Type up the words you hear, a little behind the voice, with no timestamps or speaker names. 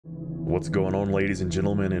What's going on, ladies and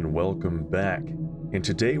gentlemen, and welcome back. And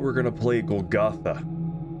today we're going to play Golgotha.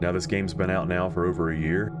 Now, this game's been out now for over a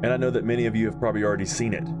year, and I know that many of you have probably already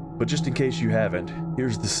seen it, but just in case you haven't,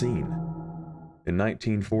 here's the scene. In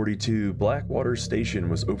 1942, Blackwater Station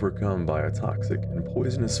was overcome by a toxic and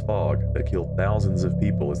poisonous fog that killed thousands of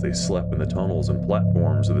people as they slept in the tunnels and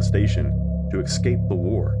platforms of the station to escape the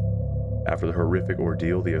war. After the horrific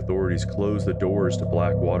ordeal, the authorities closed the doors to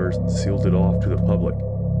Blackwaters and sealed it off to the public.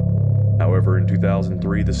 However, in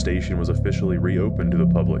 2003, the station was officially reopened to the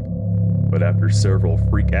public, but after several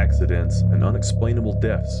freak accidents and unexplainable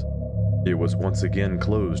deaths, it was once again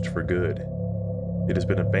closed for good. It has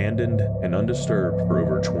been abandoned and undisturbed for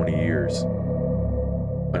over 20 years.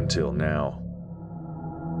 Until now.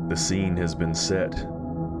 The scene has been set.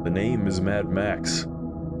 The name is Mad Max,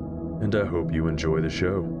 and I hope you enjoy the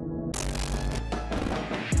show.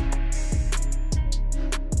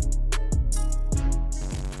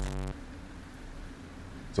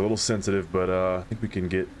 It's a little sensitive, but I think we can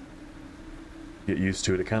get used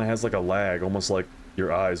to it. It kind of has like a lag, almost like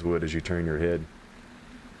your eyes would as you turn your head.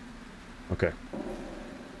 Okay.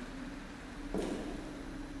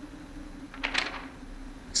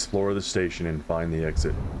 Explore the station and find the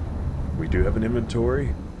exit. We do have an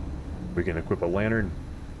inventory. We can equip a lantern.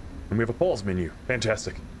 And we have a pause menu.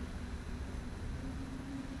 Fantastic.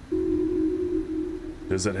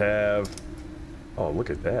 Does it have... Oh, look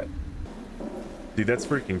at that. Dude, that's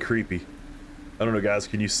freaking creepy. I don't know, guys.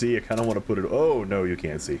 Can you see? I kind of want to put it... Oh, no, you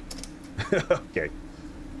can't see. Okay.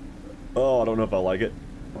 Oh, I don't know if I like it.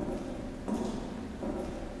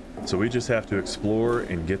 So we just have to explore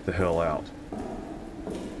and get the hell out.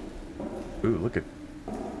 Ooh, look at...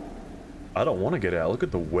 I don't want to get out. Look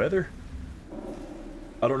at the weather.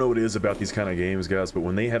 I don't know what it is about these kind of games, guys, but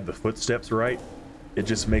when they have the footsteps right, it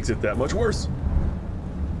just makes it that much worse.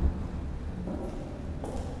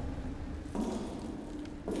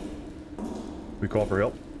 We call for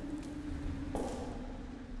help.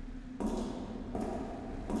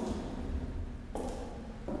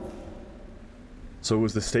 So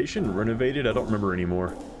was the station renovated? I don't remember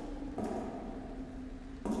anymore.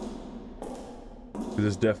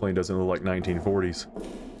 This definitely doesn't look like 1940s.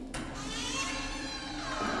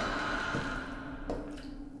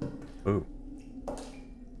 Oh.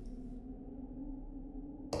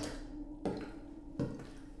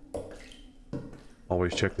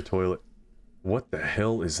 Always check the toilet. What the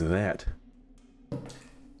hell is that?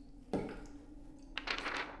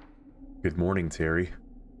 Good morning, Terry.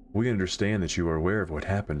 We understand that you are aware of what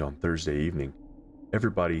happened on Thursday evening.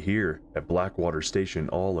 Everybody here at Blackwater Station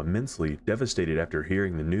all immensely devastated after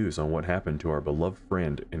hearing the news on what happened to our beloved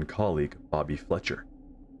friend and colleague, Bobby Fletcher.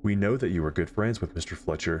 We know that you are good friends with Mr.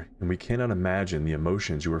 Fletcher, and we cannot imagine the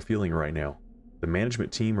emotions you are feeling right now. The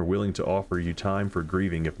management team are willing to offer you time for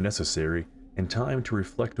grieving if necessary, and time to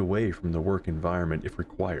reflect away from the work environment if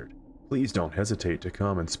required. Please don't hesitate to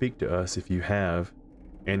come and speak to us if you have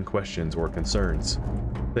any questions or concerns.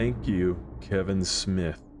 Thank you, Kevin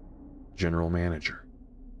Smith, General Manager.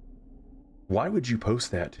 Why would you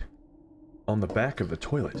post that on the back of the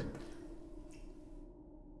toilet?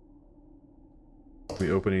 Can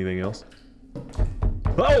we open anything else?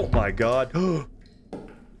 Oh my god!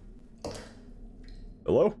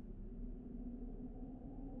 Hello?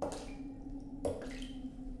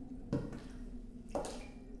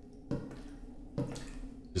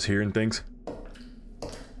 Just hearing things.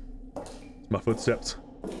 It's my footsteps.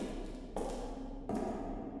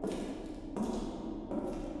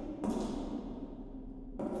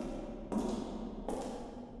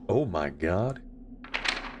 Oh my god.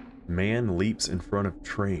 Man leaps in front of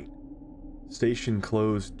train. Station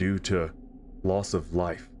closed due to loss of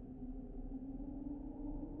life.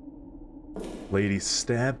 Lady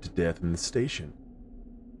stabbed to death in the station.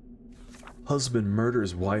 Husband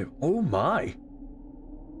murders wife. Oh my!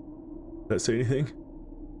 Did that say anything?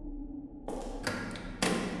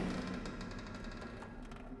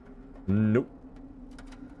 Nope.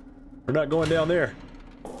 We're not going down there.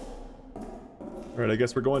 Alright, I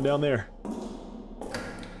guess we're going down there.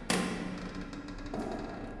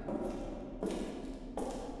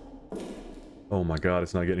 Oh my god,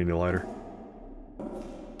 it's not getting any lighter.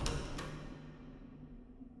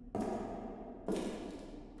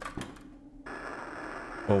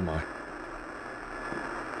 Oh my.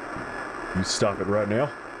 You stop it right now.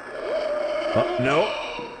 No.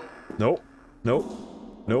 Nope. Nope.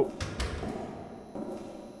 Nope.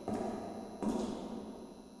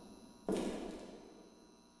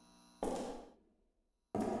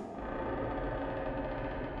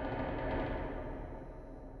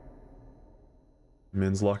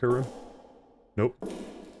 Men's locker room? Nope.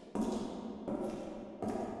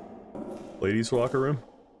 Ladies' locker room?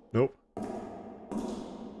 Nope.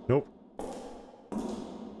 Nope.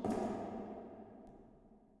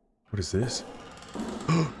 What is this?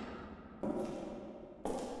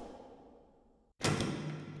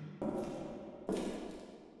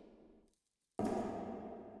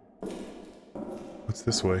 What's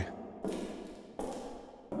this way?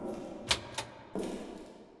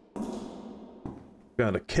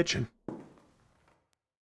 Found a kitchen.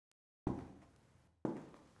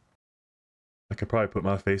 I could probably put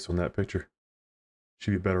my face on that picture.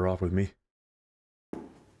 She'd be better off with me.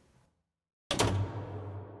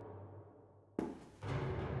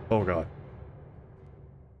 Oh god.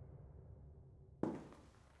 What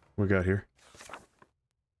we got here?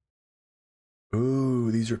 Ooh,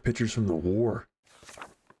 these are pictures from the war.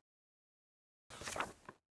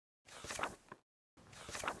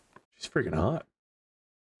 She's freaking hot.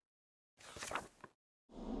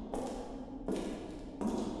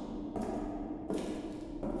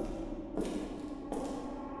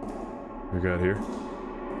 We got here.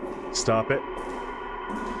 Stop it.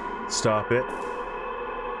 Stop it.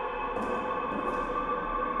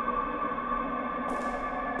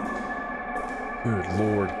 Good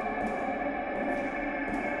lord.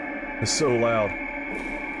 It's so loud.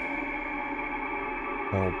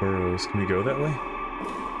 All burrows. Can we go that way?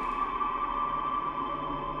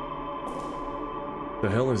 The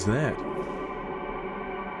hell is that?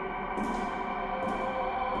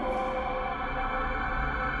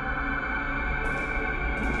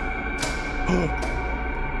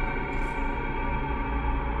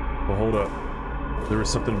 Well, hold up. There was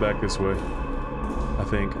something back this way. I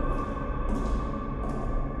think.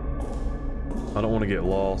 I don't want to get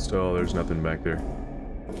lost. Oh, there's nothing back there.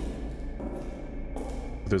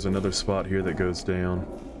 There's another spot here that goes down.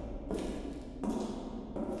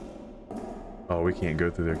 Oh, we can't go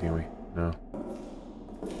through there, can we? No.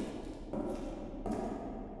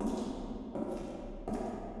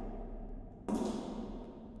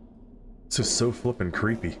 This is so flippin'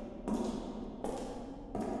 creepy.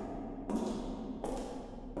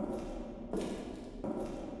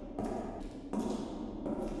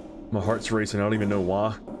 My heart's racing, I don't even know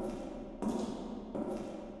why.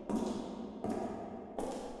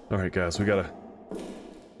 Alright guys, we gotta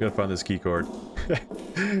find this key card.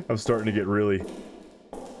 I'm starting to get really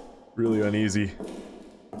uneasy.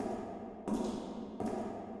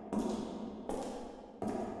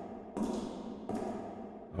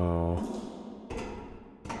 Oh.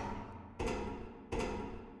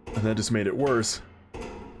 And that just made it worse.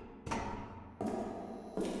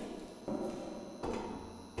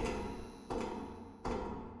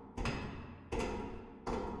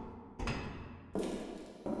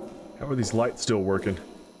 How are these lights still working?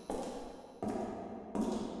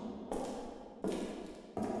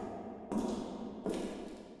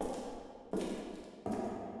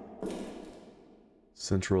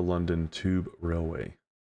 Central London Tube Railway.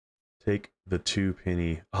 Take the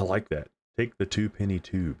 2-penny... I like that. Take the 2-penny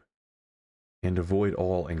tube. And avoid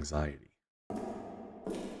all anxiety.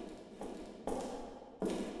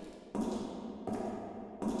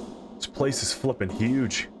 This place is flipping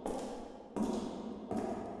huge.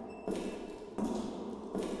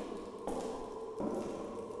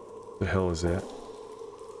 The hell is that?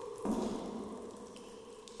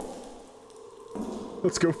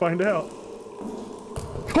 Let's go find out.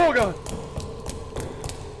 Oh god!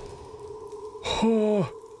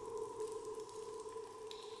 Oh.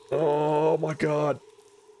 Oh my god.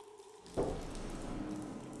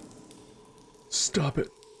 Stop it.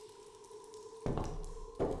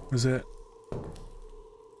 What is that?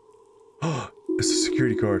 Oh, it's a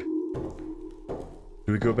security card. Do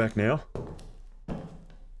we go back now?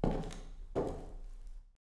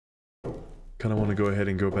 Kinda wanna go ahead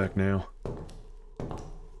and go back now.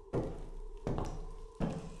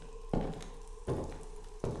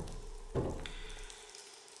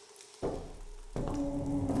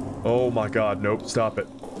 Oh my god, nope, stop it.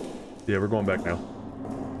 Yeah, we're going back now.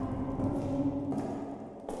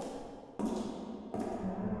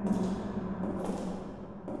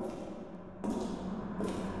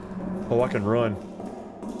 Oh, I can run.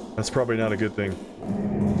 That's probably not a good thing.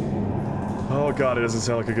 Oh god, it doesn't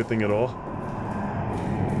sound like a good thing at all.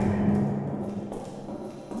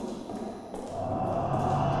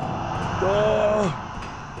 Oh!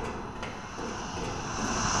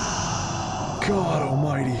 God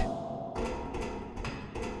almighty.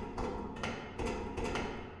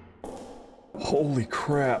 Holy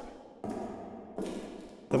crap.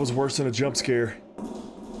 That was worse than a jump scare.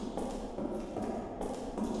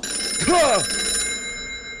 Ah!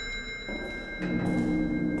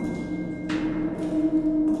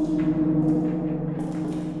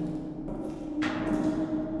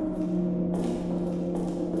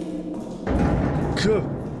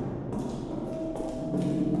 Holy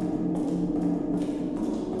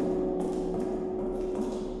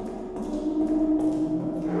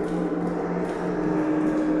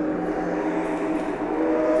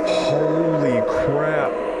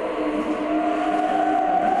crap.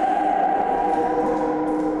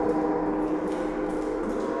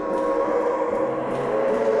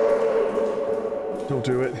 Don't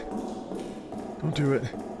do it. Don't do it.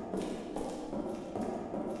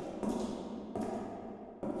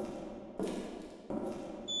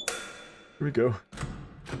 Here we go.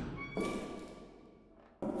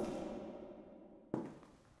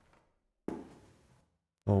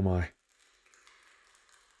 Oh my.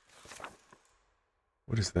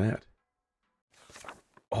 What is that?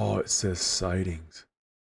 Oh, it says sightings.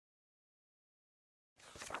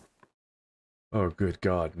 Oh, good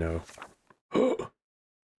God, no.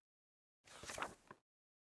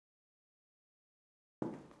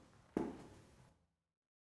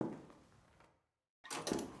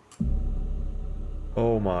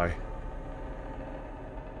 Oh my.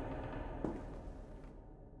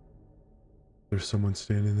 There's someone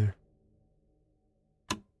standing there.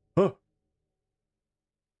 Huh.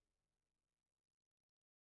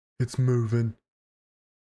 It's moving.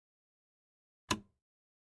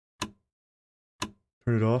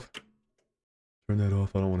 Turn it off. Turn that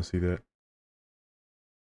off. I don't want to see that.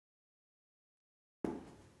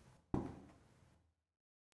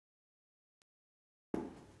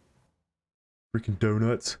 Freaking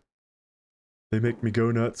donuts. They make me go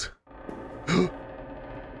nuts. I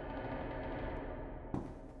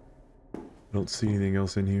don't see anything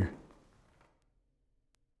else in here.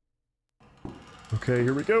 Okay,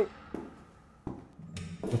 here we go.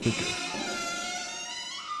 Nothing good.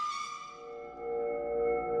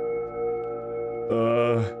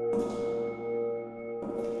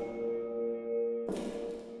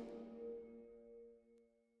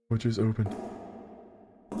 What just opened?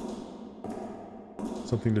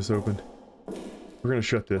 Something just opened. We're gonna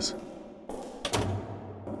shut this.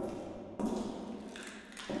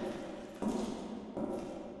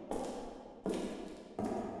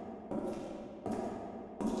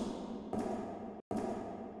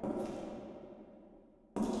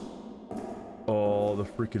 Oh, the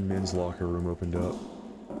freaking men's locker room opened up.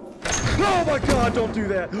 Oh my God, don't do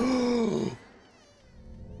that!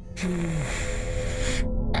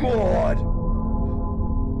 God!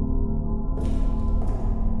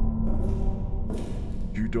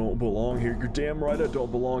 You don't belong here. You're damn right I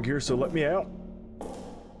don't belong here, so let me out.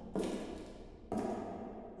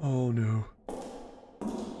 Oh no.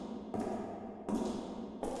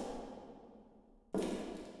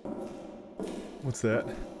 What's that?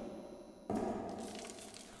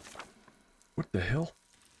 What the hell?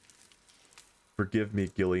 Forgive me,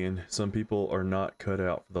 Gillian. Some people are not cut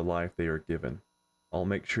out for the life they are given. I'll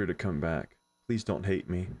make sure to come back. Please don't hate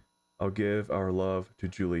me. I'll give our love to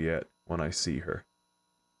Juliet when I see her.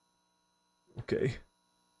 Okay.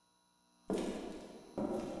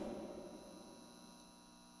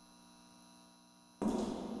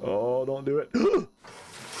 Oh, don't do it.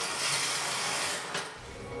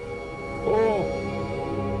 Oh!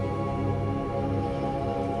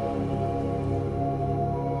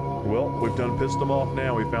 Well, we've done pissed them off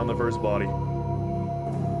now. We found the first body.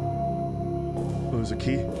 Oh, there's a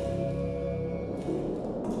key.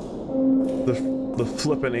 The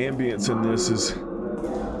flippin' ambience in this is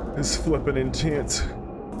flippin' intense.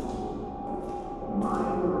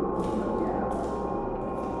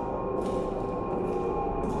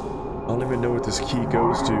 I don't even know what this key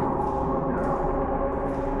goes to.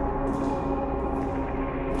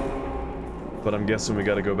 But I'm guessing we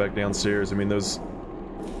gotta go back downstairs. I mean, the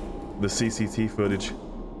CCTV footage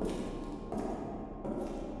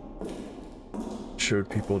showed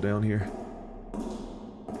people down here.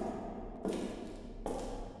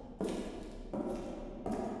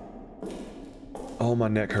 Oh, my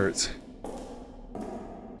neck hurts.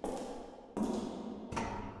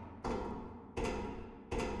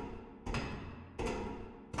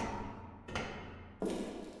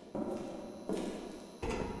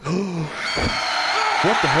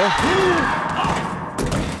 What the hell?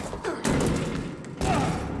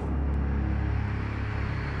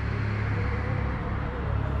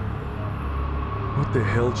 What the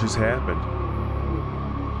hell just happened?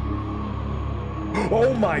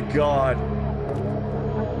 Oh my God!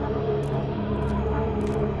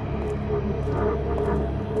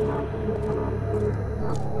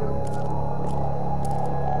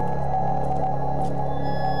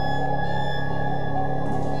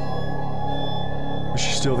 Is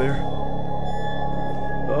she still there?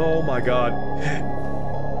 Oh my God.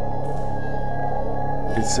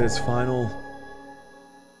 It says final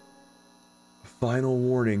final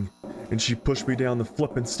warning, and she pushed me down the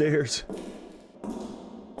flipping stairs.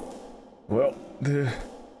 Well,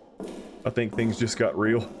 I think things just got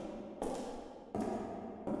real.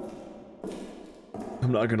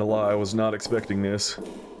 I'm not gonna lie, I was not expecting this.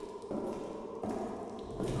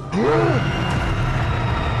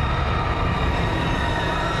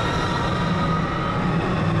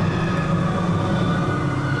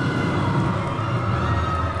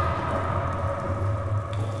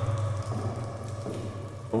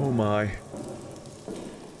 Oh my.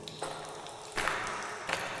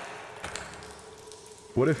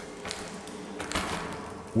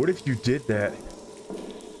 What if you did that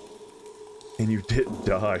and you didn't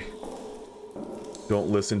die? Don't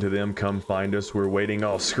listen to them, come find us, we're waiting.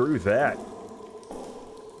 Oh, screw that.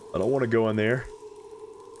 I don't want to go in there.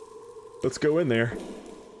 Let's go in there.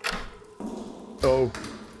 Oh,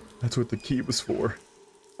 that's what the key was for.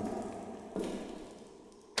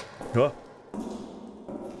 Huh?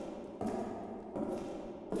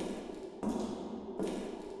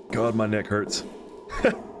 God, my neck hurts.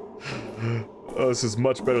 Oh, this is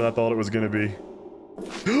much better than I thought it was gonna be.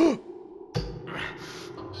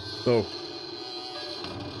 Oh.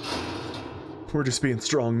 We're just being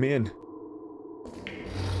strong men.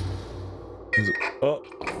 Oh.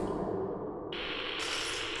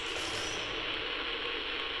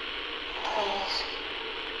 Please.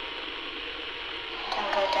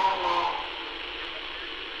 Don't go down there.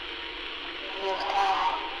 You'll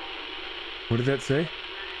die. What did that say?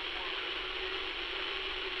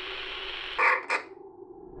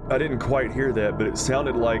 I didn't quite hear that, but it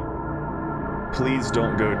sounded like, please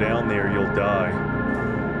don't go down there, you'll die.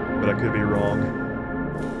 But I could be wrong.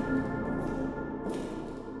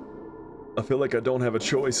 I feel like I don't have a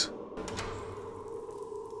choice.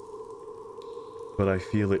 But I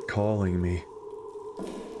feel it calling me.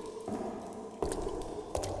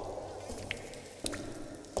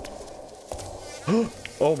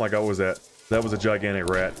 Oh my god, what was that? That was a gigantic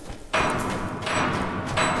rat.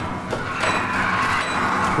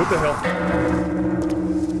 What the hell?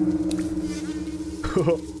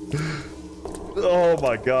 Oh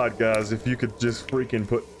my god, guys, if you could just freaking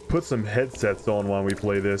put some headsets on while we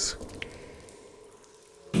play this.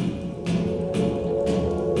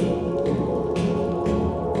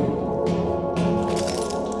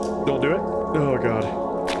 Don't do it? Oh god.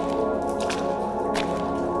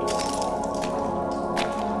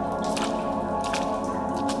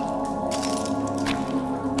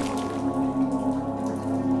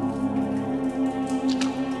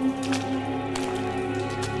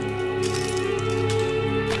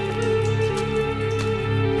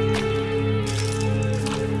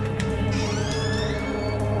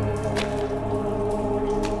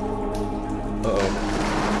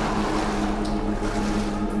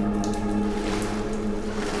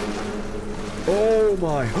 Oh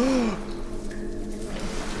my.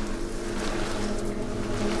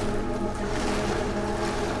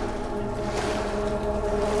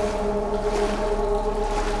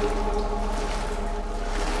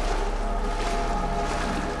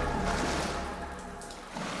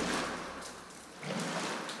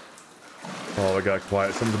 Oh, it got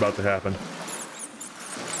quiet. Something's about to happen.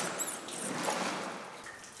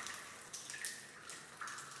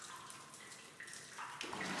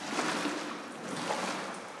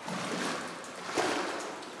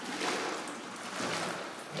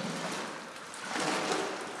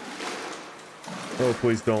 Oh,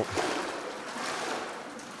 please don't.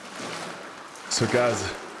 So guys,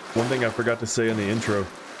 one thing I forgot to say in the intro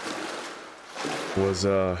was,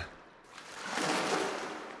 if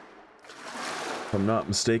I'm not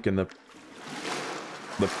mistaken, the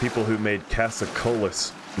people who made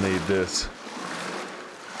Cassicolis made this.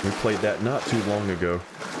 We played that not too long ago.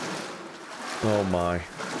 Oh my.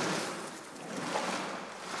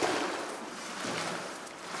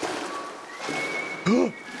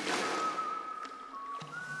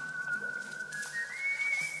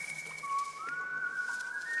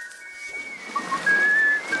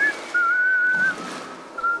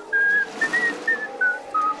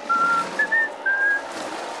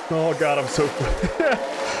 Oh god, I'm so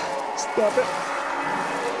Stop it.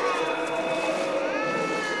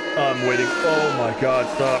 I'm waiting. Oh my god,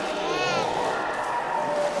 stop.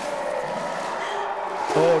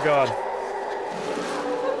 Oh god.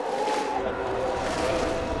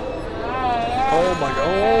 Oh my god.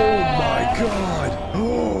 Oh my god.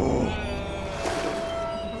 Oh.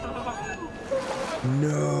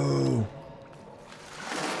 No.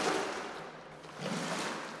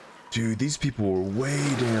 Dude, these people were way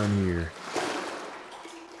down here.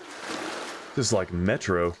 This is like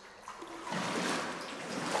Metro.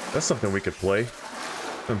 That's something we could play.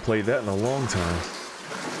 Haven't played that in a long time.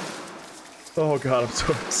 Oh god, I'm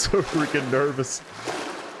so freaking nervous.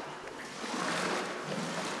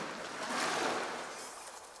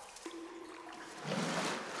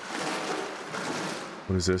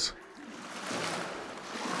 What is this?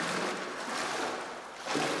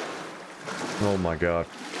 Oh my god.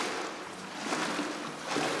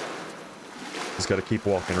 Just gotta keep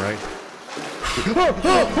walking, right?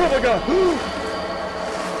 Oh my god!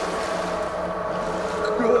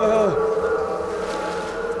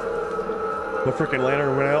 The freaking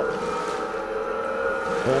lantern went out.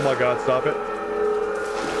 Oh my god, stop it.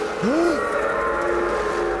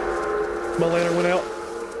 My lantern went out.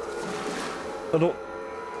 I don't...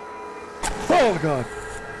 Oh god.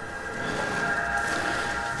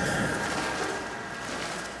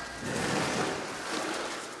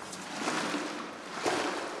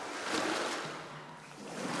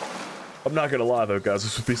 I'm not gonna lie though, guys,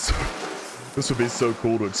 this would be so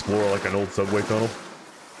cool to explore like an old subway tunnel.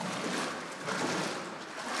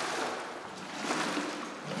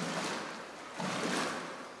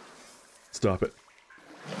 Stop it.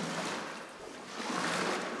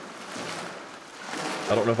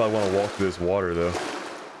 I don't know if I want to walk through this water though.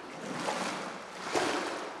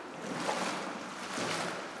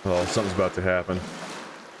 Oh, something's about to happen.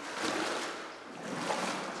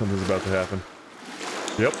 Something's about to happen.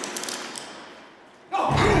 Yep.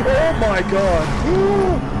 Oh my god!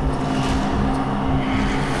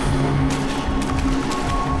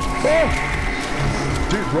 Oh!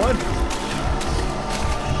 Dude, run!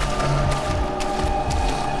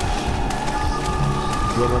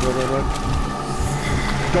 Run.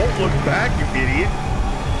 Don't look back, you idiot!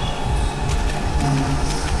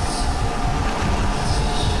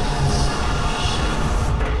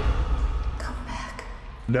 Come back.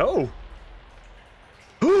 No!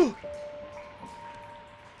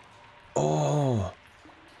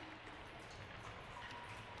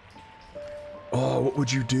 Oh, what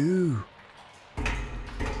would you do?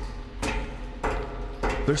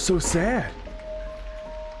 They're so sad.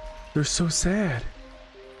 They're so sad.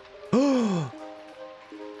 Oh!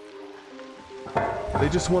 They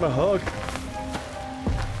just want a hug.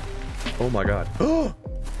 Oh my god. Oh!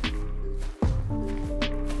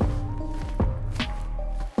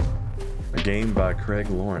 A game by Craig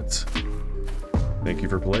Lawrence. Thank you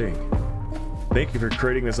for playing. Thank you for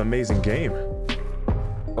creating this amazing game.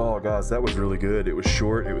 Oh guys, that was really good. It was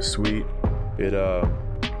short, it was sweet. It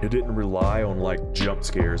didn't rely on like jump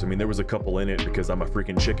scares. I mean, there was a couple in it because I'm a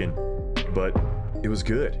freaking chicken, but it was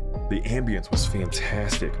good. The ambience was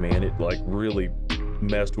fantastic, man. It like really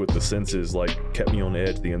messed with the senses, like kept me on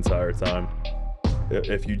edge the entire time.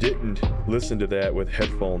 If you didn't listen to that with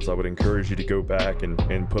headphones, I would encourage you to go back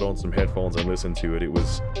and put on some headphones and listen to it.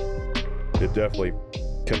 It definitely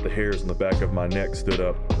kept the hairs on the back of my neck stood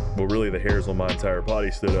up. Well, really the hairs on my entire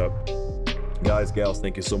body stood up. Guys, gals,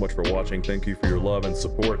 thank you so much for watching. Thank you for your love and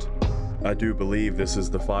support. I do believe this is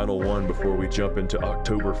the final one before we jump into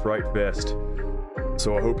October Fright Fest.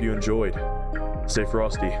 So I hope you enjoyed. Stay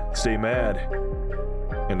frosty, stay mad,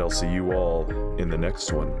 and I'll see you all in the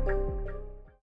next one.